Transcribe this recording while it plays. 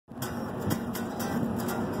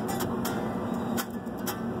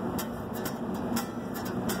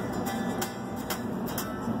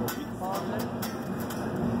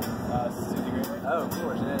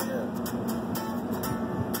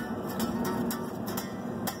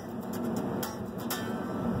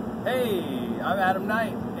Hey, I'm Adam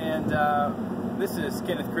Knight, and this is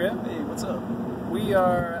Kenneth Cribb. Hey, what's up? We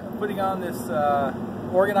are putting on this,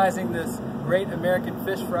 organizing this Great American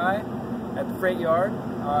Phish Fry at the Freight Yard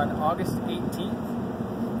on August 18th.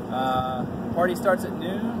 Party starts at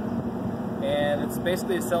noon, and it's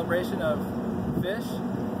basically a celebration of fish.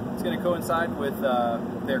 It's going to coincide with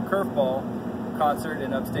their curveball concert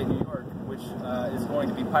in upstate New York, which is going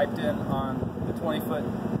to be piped in on the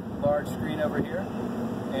 20-foot large screen over here.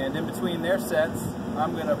 And in between their sets,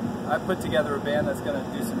 I put together a band that's going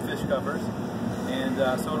to do some fish covers. And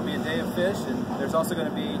so it'll be a day of fish, and there's also going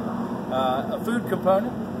to be a food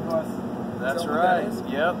component. That's right.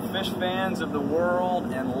 Yep. Fish fans of the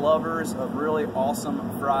world and lovers of really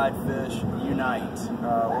awesome fried fish unite.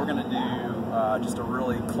 We're going to do just a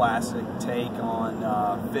really classic take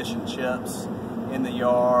on fish and chips in the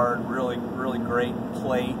yard. Really great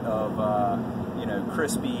plate of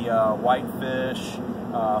crispy white fish,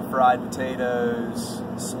 fried potatoes,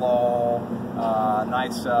 slaw,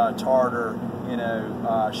 nice tartar.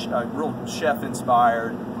 A real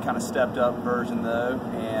chef-inspired, kind of stepped-up version though,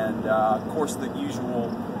 and of course the usual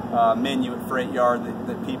menu at Freight Yard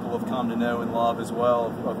that people have come to know and love as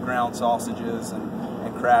well, of ground sausages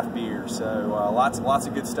and craft beer. So lots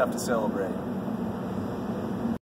of good stuff to celebrate.